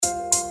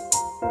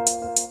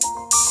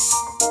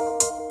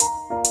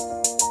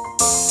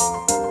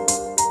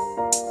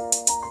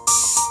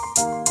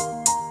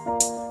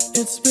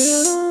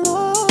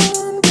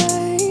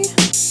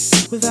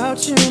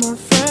without you, my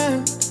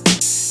friend.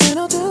 And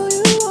I'll tell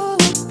you all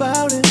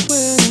about it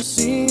when I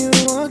see you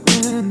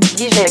again.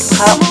 DJ Mixx.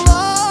 Come a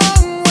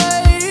long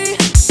way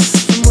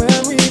from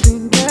where we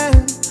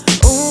began.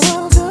 Oh,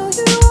 I'll tell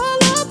you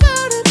all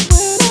about it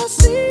when I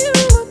see you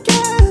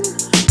again.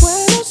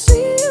 When I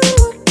see you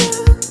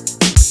again.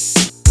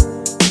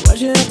 Why'd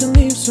you have to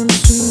leave so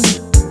soon?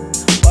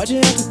 Why'd you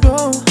have to go?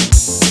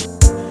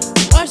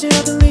 Why'd you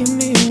have to leave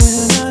me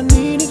when I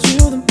needed you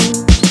the most?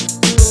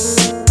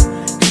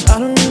 'Cause I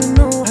don't really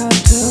know how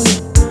to tell you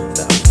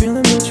without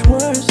feeling much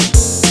worse.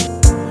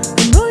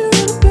 I know you're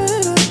in a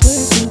better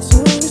place, and it's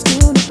always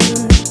gonna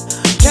hurt.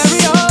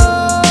 Carry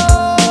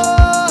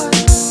on,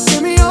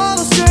 give me all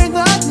the strength I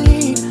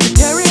need.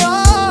 Carry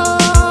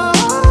on.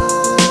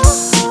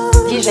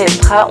 DJ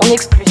Mixx en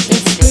exclusivité.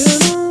 It's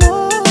been a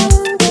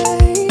long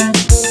day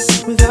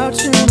without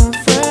you, my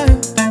friend.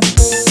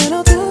 And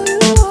I'll tell you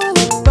all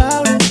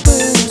about it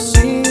when I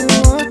see you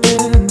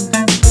again.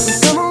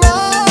 We've come a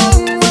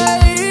long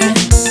way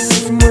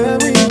from where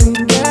we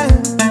began.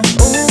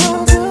 Oh,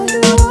 I'll tell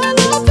you all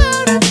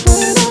about it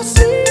when I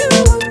see you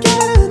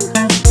again.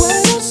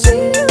 When I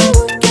see you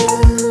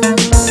again.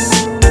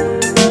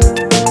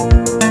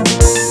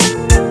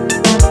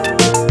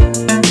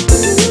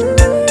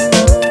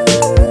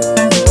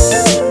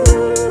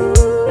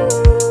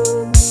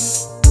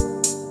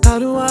 How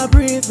do I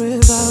breathe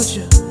without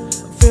you?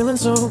 I'm feeling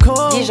so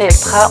cold. DJ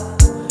Mixx.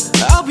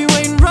 I'll be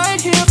waiting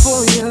right here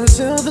for you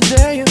till the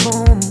day you're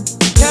home.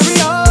 Carry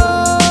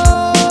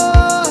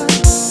on,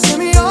 give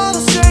me all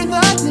the strength I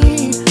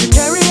need to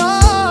carry on.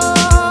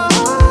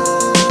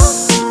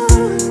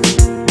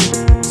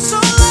 So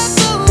let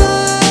the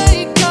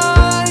light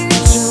guide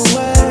your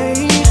way.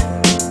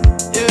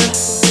 Yeah,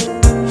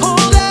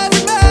 hold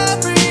every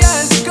memory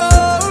as you go,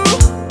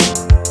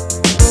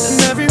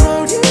 and every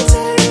road you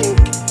take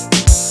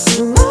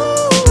will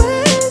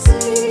always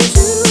lead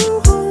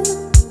you home.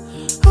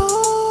 Oh,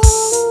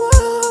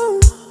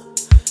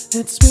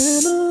 it's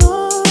been a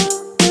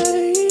long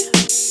day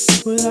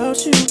without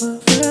you, my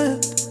friend.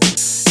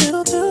 And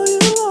I'll tell you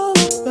all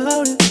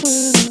about it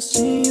when I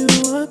see you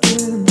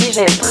again. DJ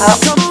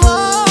Mixx. Come